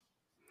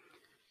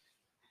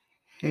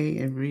Hey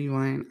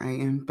everyone, I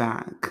am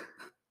back.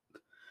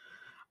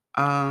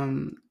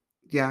 Um,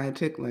 yeah, I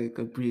took like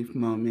a brief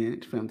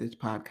moment from this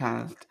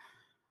podcast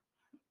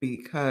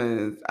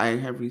because I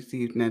have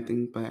received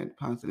nothing but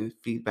positive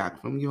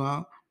feedback from you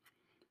all.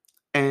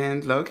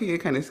 And low-key, it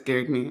kind of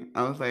scared me.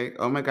 I was like,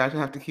 oh my gosh, I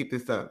have to keep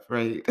this up,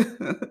 right?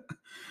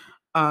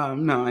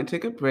 No, I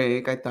took a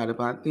break. I thought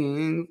about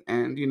things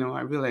and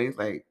I realized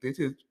like this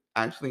is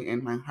actually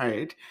in my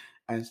heart,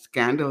 as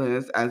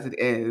scandalous as it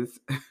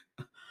is.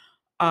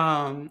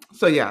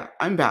 So yeah,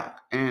 I'm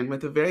back and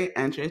with a very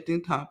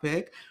interesting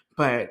topic.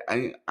 But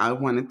I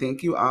want to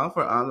thank you all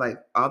for all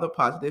the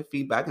positive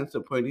feedback and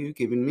support you've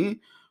given me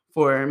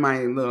for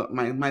my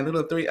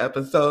little 3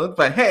 episodes.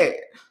 But hey,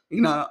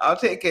 I'll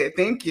take it.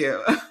 Thank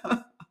you.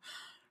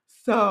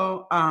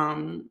 So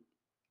I've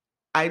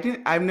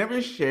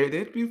never shared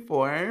it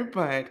before,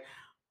 but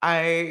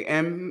I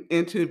am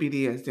into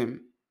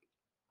BDSM.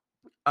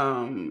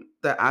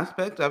 The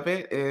aspect of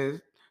it is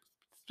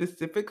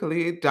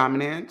specifically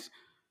dominant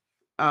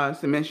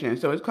submission.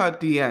 So it's called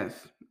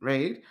DS,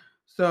 right?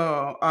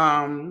 So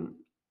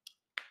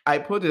I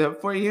pulled it up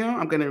for you.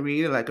 I'm gonna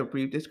read like a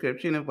brief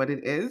description of what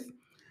it is.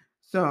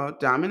 So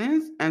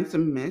dominance and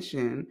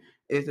submission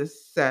is a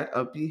set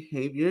of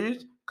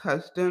behaviors,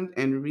 customs,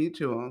 and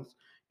rituals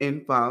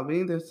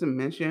involving the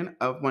submission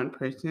of one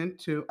person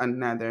to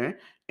another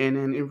in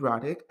an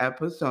erotic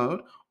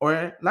episode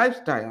or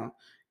lifestyle.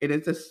 It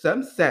is a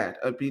subset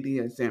of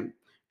BDSM.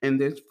 In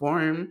this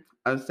form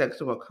of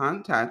sexual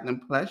contact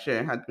and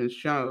pleasure has been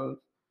shown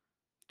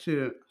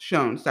to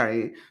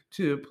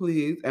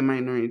please a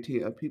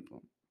minority of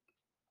people.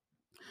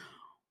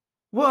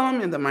 Well,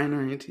 I'm in the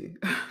minority.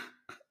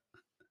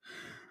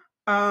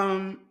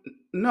 um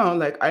no,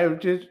 like I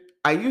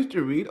used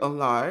to read a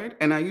lot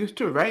and I used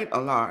to write a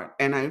lot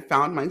and I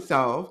found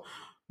myself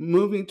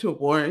moving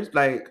towards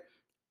like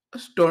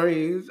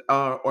stories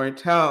or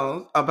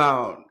tells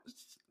about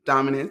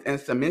dominance and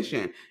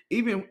submission.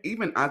 Even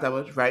as I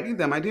was writing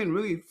them, I didn't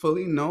really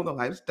fully know the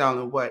lifestyle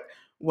and what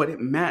it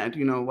meant,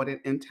 what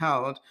it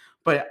entailed.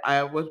 But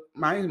I was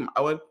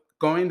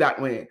going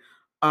that way,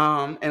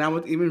 and I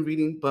was even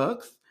reading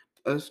books,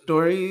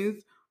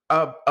 stories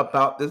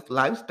about this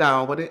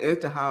lifestyle, what it is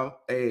to have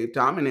a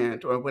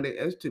dominant, or what it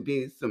is to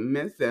be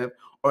submissive,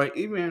 or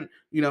even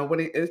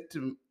what it is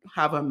to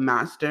have a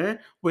master,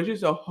 which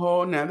is a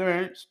whole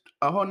nother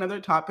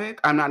topic.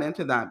 I'm not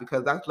into that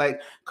because that's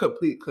like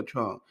complete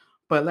control.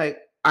 But like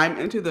I'm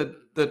into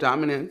the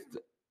dominance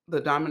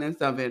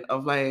of it,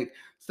 of like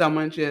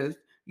someone just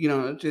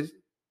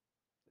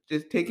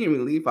just taking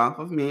relief off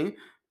of me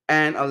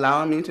and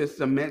allowing me to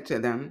submit to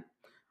them.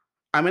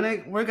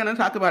 We're gonna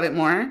talk about it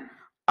more.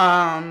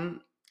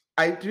 Um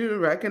I do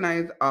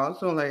recognize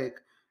also like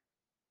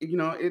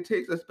it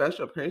takes a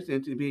special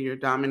person to be your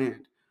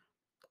dominant.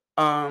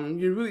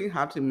 You really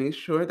have to make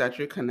sure that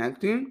you're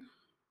connecting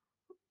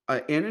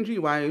energy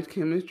wise,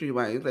 chemistry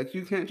wise. Like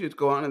you can't just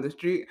go out on the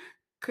street.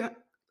 C-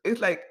 It's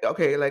like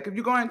okay, like if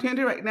you go on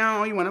Tinder right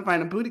now, you want to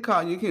find a booty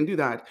call, you can do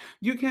that.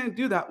 You can't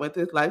do that with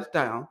this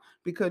lifestyle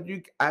because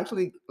you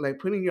actually like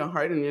putting your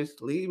heart in your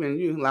sleeve and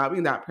you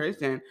allowing that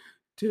person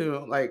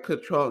to like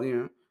control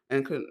you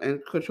and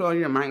control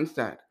your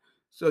mindset.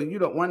 So you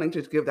don't want to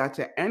just give that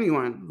to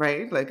anyone,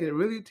 right? Like it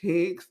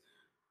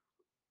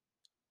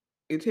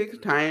takes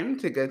time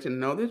to get to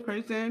know this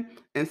person,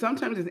 and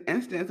sometimes it's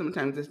instant,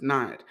 sometimes it's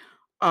not.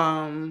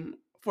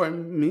 For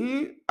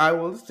me, I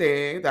will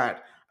say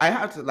that I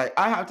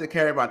have to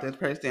care about this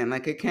person.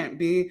 Like it can't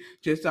be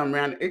just some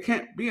random. It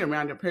can't be a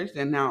random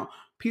person. Now,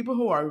 people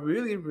who are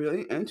really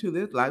really into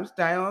this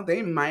lifestyle,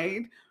 it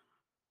might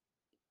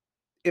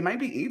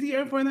be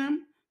easier for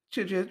them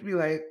to just be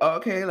like,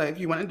 okay, like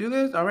you want to do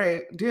this, all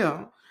right,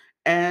 deal.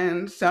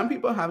 And some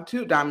people have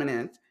two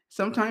dominants.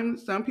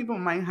 Sometimes some people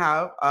might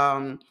have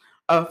a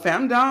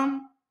femdom,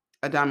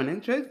 a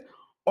dominatrix,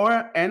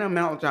 or an a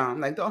meltdown.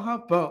 Like they'll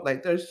have both.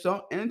 Like they're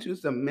so into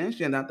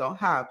submission that they'll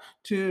have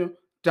two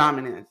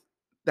dominants.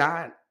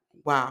 That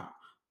wow.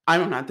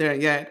 I'm not there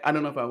yet. I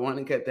don't know if I want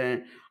to get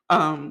there.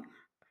 Um,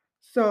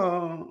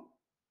 so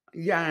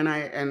yeah,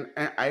 and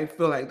I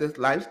feel like this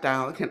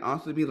lifestyle can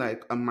also be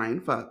like a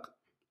mind fuck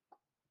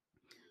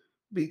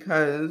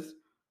because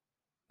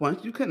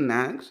once you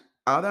connect,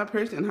 all that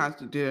person has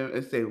to do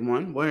is say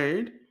one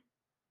word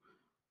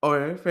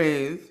or a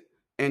phrase,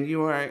 and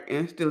you are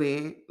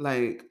instantly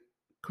like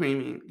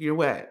creaming. You're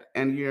wet,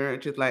 and you're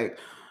just like,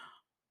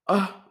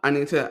 oh, I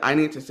need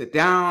to sit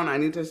down. I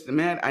need to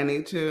submit. I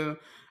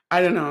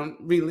don't know,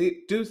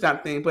 really do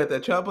something. But the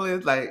trouble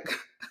is like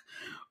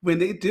when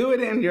they do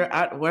it and you're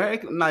at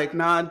work, like,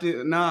 nah,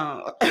 dude,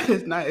 no,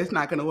 it's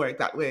not gonna work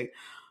that way.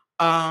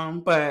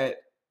 Um, but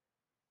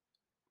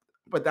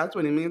but that's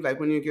what it means. Like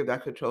when you give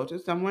that control to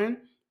someone,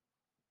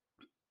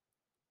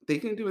 they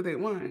can do what they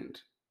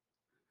want,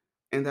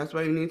 and that's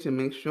why you need to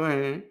make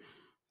sure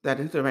that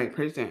it's the right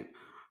person.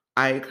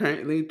 I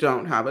currently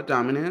don't have a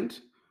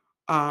dominant.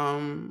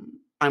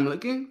 I'm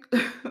looking.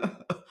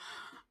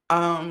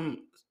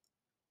 um,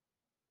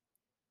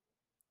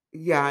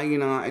 yeah,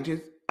 I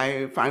just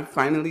I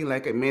finally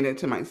like admitted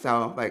to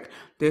myself like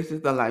this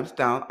is the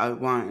lifestyle I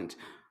want.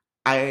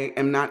 I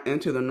am not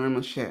into the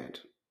normal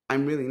shit.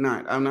 I'm really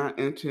not. I'm not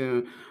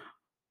into.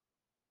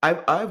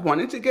 I've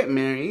wanted to get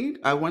married.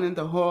 I wanted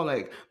the whole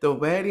like the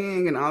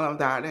wedding and all of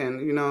that,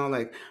 and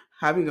like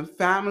having a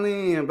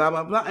family and blah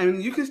blah blah. I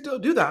mean, you can still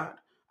do that.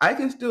 I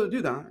can still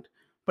do that.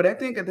 But I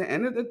think at the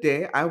end of the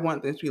day, I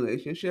want this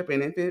relationship,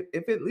 and if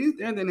it leads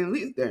there, then it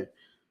leads there.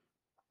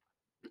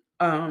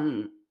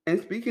 And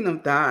speaking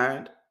of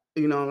that,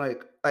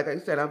 like I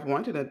said, I've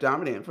wanted a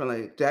dominant for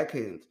like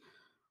decades.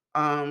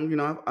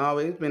 I've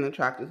always been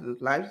attracted to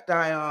this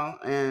lifestyle,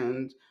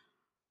 and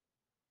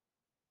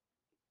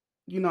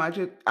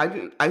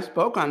I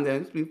spoke on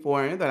this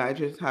before that I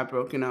just had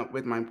broken up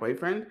with my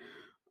boyfriend,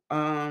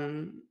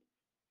 um,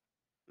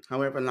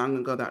 however long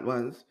ago that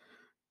was.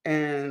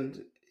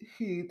 And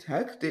he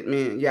texted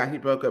me. Yeah, he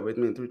broke up with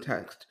me through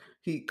text.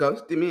 He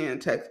ghosted me and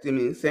texted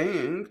me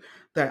saying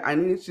that I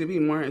needed to be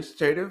more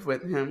assertive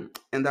with him,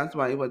 and that's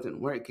why it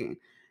wasn't working.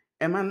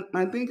 And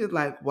my thing is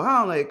like,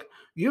 wow, like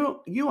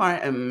you are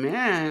a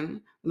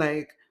man,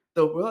 like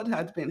the world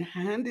has been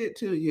handed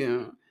to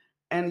you,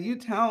 and you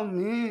tell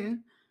me,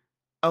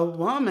 a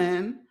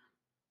woman,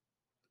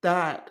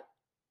 that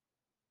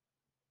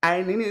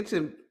I needed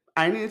to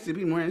I needed to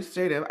be more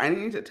assertive. I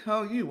needed to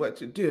tell you what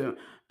to do.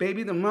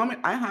 Baby, the moment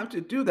I have to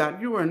do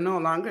that, you are no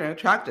longer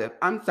attractive.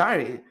 I'm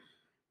sorry.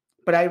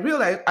 But I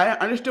realized I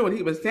understood what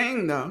he was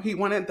saying though. He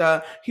wanted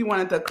the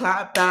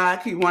clap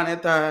back, he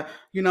wanted the,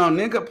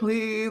 nigga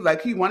please,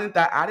 like he wanted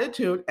that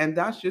attitude, and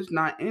that's just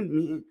not in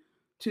me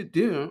to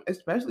do,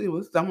 especially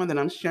with someone that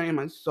I'm sharing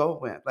my soul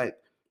with. Like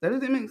that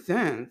doesn't make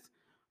sense.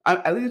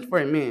 At least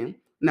for me.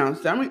 Now,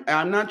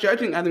 I'm not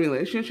judging other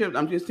relationships.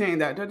 I'm just saying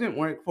that doesn't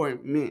work for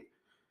me.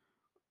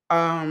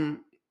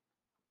 Um,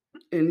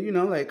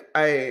 and like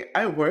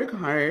I work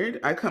hard.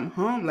 I come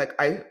home like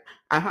I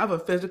have a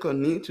physical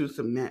need to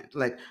submit.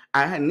 Like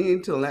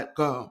need to let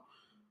go,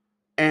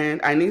 and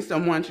I need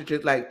someone to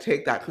just like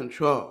take that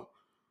control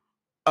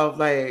of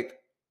like,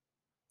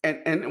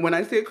 and when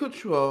I say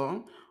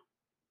control,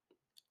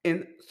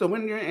 and so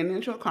when you're in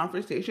initial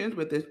conversations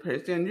with this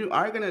person, you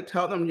are going to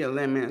tell them your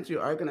limits.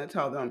 You are going to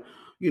tell them,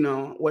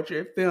 what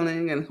you're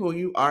feeling and who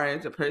you are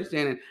as a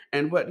person,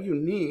 and what you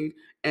need.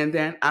 And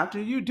then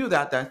after you do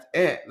that, that's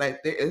it.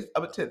 Like it's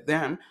up to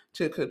them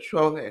to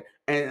control it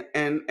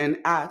and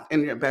act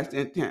in your best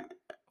intent,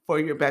 for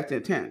your best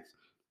intent.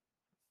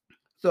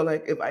 So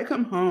like if I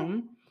come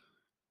home,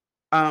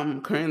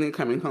 currently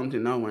coming home to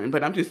no one,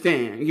 but I'm just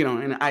saying, in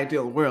an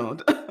ideal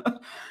world,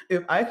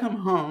 if I come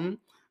home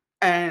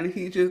and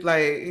he just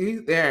like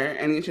he's there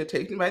and he just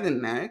takes me by the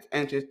neck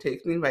and just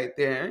takes me right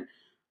there,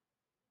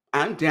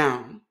 I'm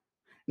down.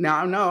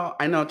 Now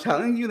I know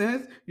telling you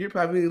this, you're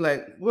probably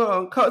like,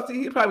 well,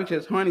 Cozy, he probably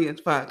just horny as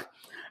fuck.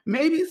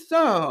 Maybe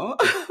so.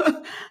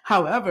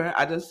 However,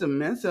 as a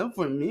submissive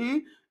for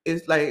me,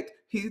 it's like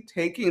he's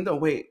taking the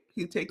weight.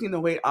 He's taking the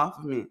weight off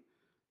of me.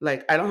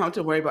 Like I don't have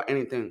to worry about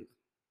anything,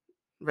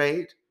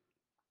 right?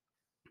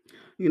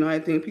 I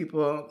think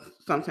people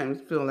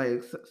sometimes feel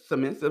like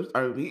submissives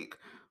are weak,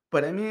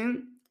 but I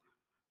mean,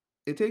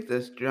 it takes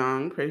a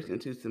strong person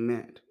to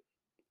submit.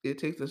 It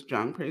takes a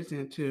strong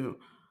person to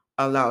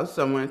allow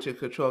someone to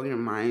control your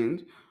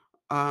mind,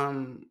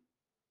 um,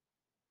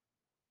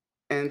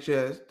 and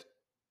just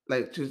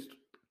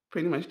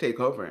pretty much take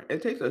over.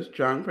 It takes a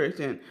strong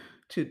person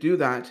to do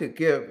that, to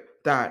give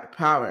that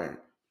power.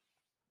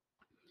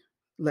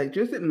 Like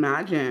just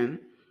imagine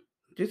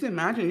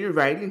you're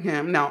writing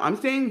him. Now I'm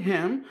saying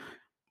him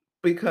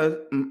because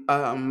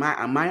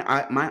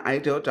my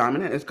ideal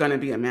dominant is going to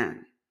be a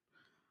man.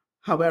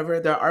 However,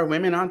 there are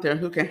women out there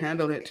who can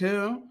handle it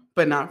too,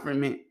 but not for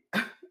me.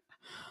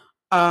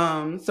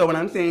 So when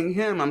I'm saying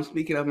him, I'm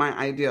speaking of my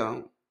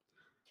ideal.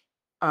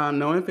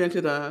 No offense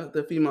to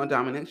the female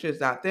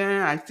dominatrix out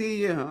there. I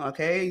see you.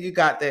 Okay, you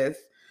got this.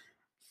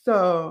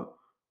 So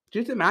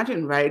just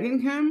imagine writing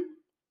him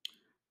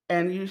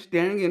and you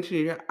staring into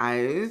your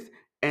eyes,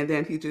 and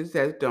then he just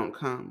says, "Don't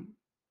come."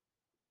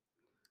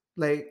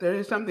 Like there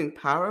is something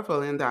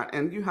powerful in that,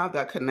 and you have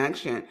that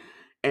connection.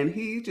 And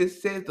he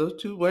just says those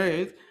two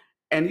words,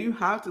 and you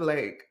have to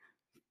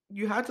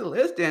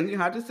listen, you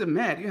have to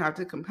submit, you have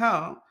to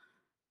compel.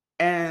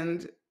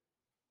 And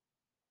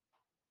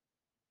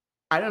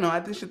I don't know,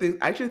 I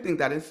should think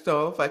that is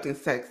so fucking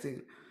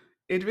sexy.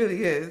 It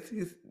really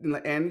is.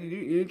 And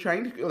you're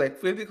trying to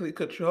like physically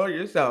control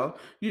yourself.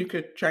 You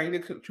could trying to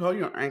control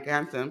your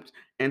orgasms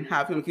and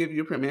have him give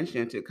you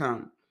permission to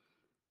come,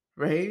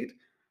 right?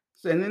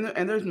 So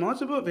and there's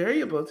multiple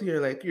variables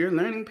here. Like you're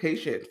learning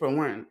patience for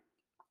one.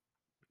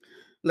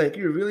 Like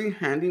you're really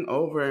handing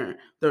over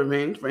the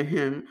reins for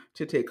him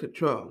to take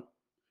control.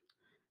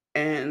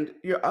 And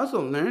you're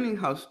also learning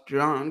how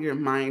strong your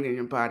mind and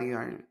your body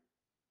are.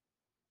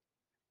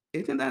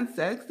 Isn't that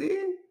sexy?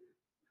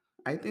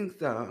 I think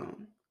so.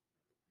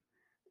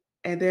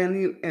 And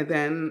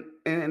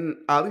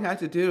all he has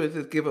to do is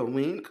just give a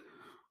wink,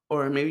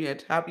 or maybe a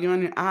tap you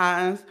on your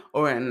eyes,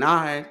 or a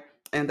nod,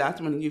 and that's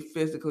when you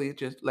physically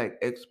just like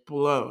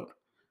explode.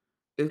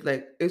 It's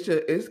like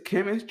it's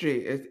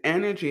chemistry, it's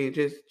energy,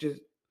 just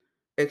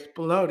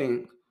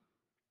exploding.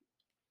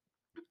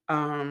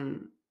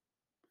 Um,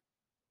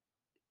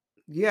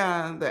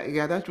 yeah,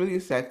 that's really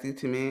sexy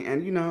to me.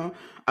 And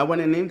I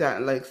want to name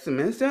that like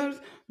submissives.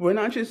 We're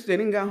not just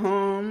sitting at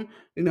home,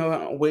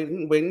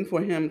 waiting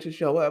for him to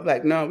show up.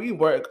 Like, no, we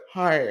work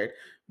hard.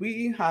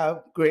 We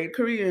have great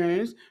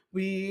careers.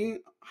 We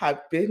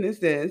have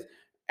businesses,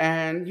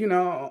 and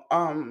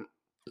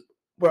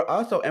we're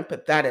also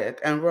empathetic,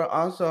 and we're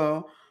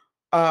also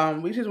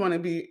we just want to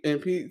be in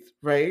peace,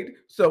 right?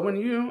 So when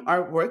you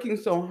are working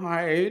so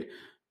hard,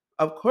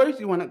 of course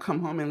you want to come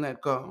home and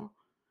let go.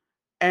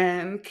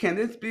 And can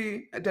this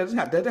be? Does it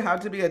have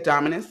to be a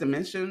dominant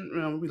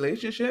submission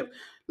relationship?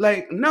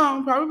 Like,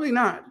 no, probably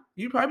not.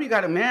 You probably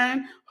got a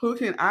man who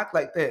can act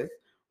like this,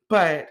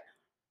 but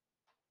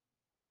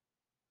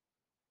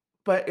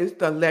it's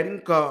the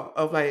letting go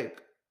of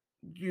like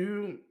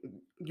you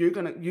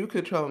you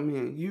control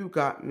me. You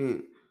got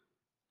me.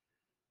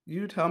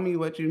 You tell me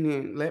what you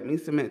need. Let me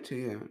submit to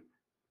you,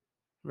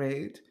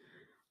 right?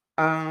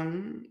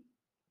 Um,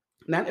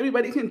 Not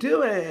everybody can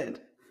do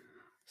it.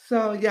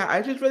 So yeah,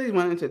 I just really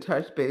wanted to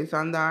touch base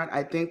on that.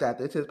 I think that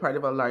this is part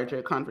of a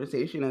larger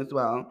conversation as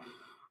well.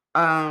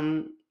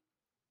 Um,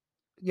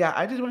 yeah,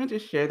 I just wanted to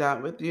share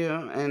that with you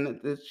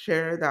and to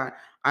share that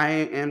I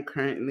am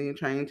currently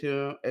trying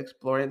to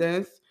explore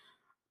this.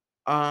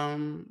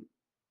 Um,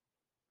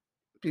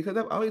 because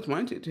I've always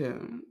wanted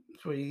to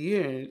for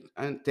years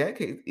and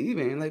decades,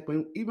 even like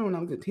when I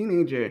was a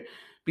teenager,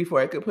 before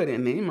I could put a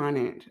name on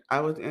it,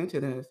 I was into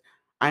this.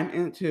 I'm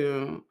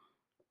into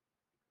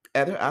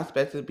other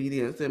aspects of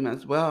BDSM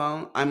as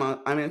well.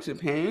 I'm into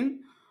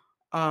pain.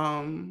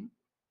 Um,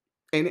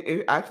 and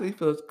it actually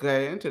feels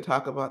good to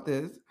talk about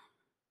this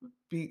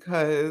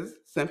because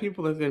some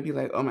people are going to be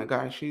like, "Oh my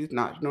gosh, she's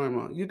not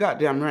normal." You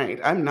goddamn right,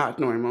 I'm not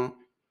normal,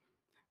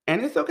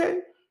 and it's okay.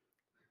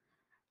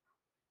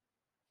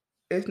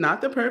 It's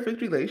not the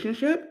perfect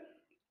relationship,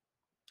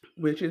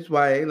 which is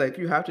why like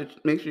you have to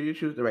make sure you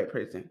choose the right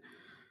person.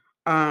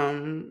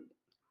 Um,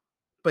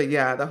 but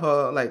yeah, the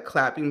whole like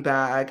clapping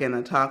back and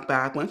the talk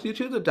back. Once you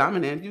choose a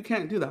dominant, you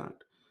can't do that.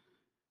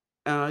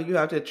 You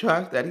have to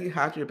trust that he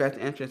has your best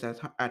interest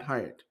at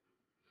heart.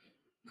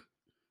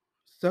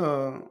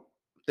 So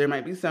there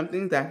might be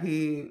something that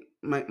he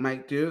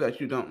might do that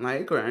you don't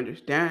like or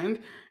understand,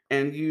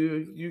 and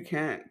you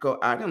can't go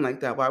at him like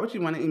that. Why would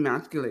you want to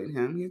emasculate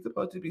him? He's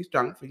supposed to be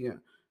strong for you.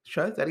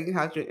 Trust that he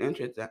has your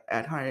interests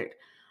at heart.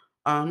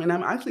 And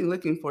I'm actually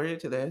looking forward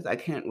to this. I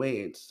can't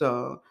wait.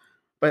 So,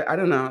 but I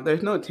don't know.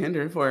 There's no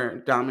Tinder for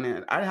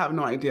dominant. I have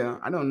no idea.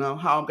 I don't know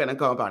how I'm gonna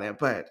go about it,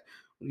 but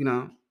you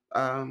know,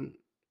 um,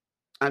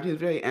 I'm just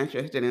very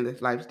interested in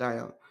this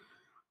lifestyle.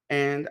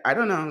 And I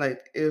don't know,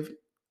 like if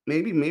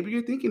maybe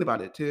you're thinking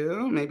about it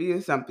too. Maybe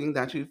it's something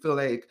that you feel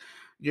like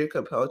you're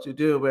compelled to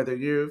do, whether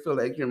you feel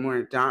like you're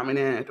more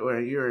dominant or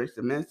you're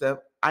submissive.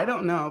 I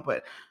don't know,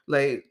 but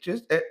like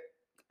just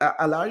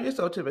allow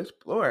yourself to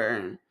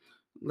explore.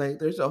 Like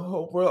there's a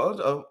whole world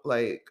of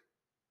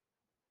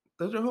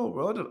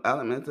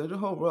elements. There's a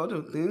whole world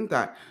of things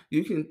that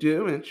you can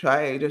do and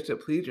try just to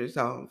please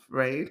yourself,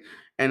 right?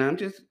 And I'm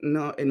just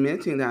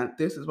admitting that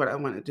this is what I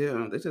want to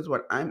do. This is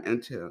what I'm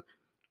into.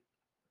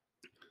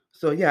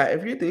 So yeah,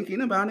 if you're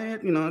thinking about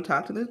it,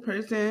 talk to this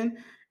person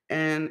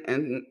and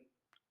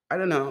I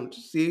don't know,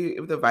 just see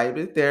if the vibe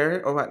is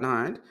there or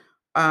whatnot.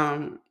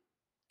 Um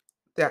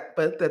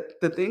but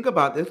the thing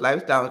about this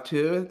lifestyle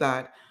too is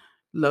that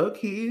low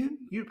key,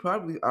 you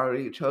probably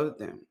already chose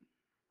them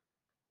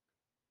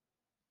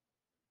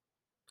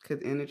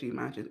because energy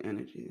matches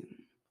energy.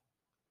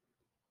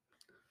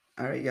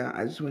 All right, yeah,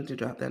 I just wanted to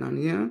drop that on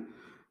you.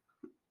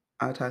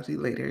 I'll talk to you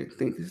later.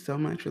 Thank you so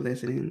much for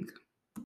listening.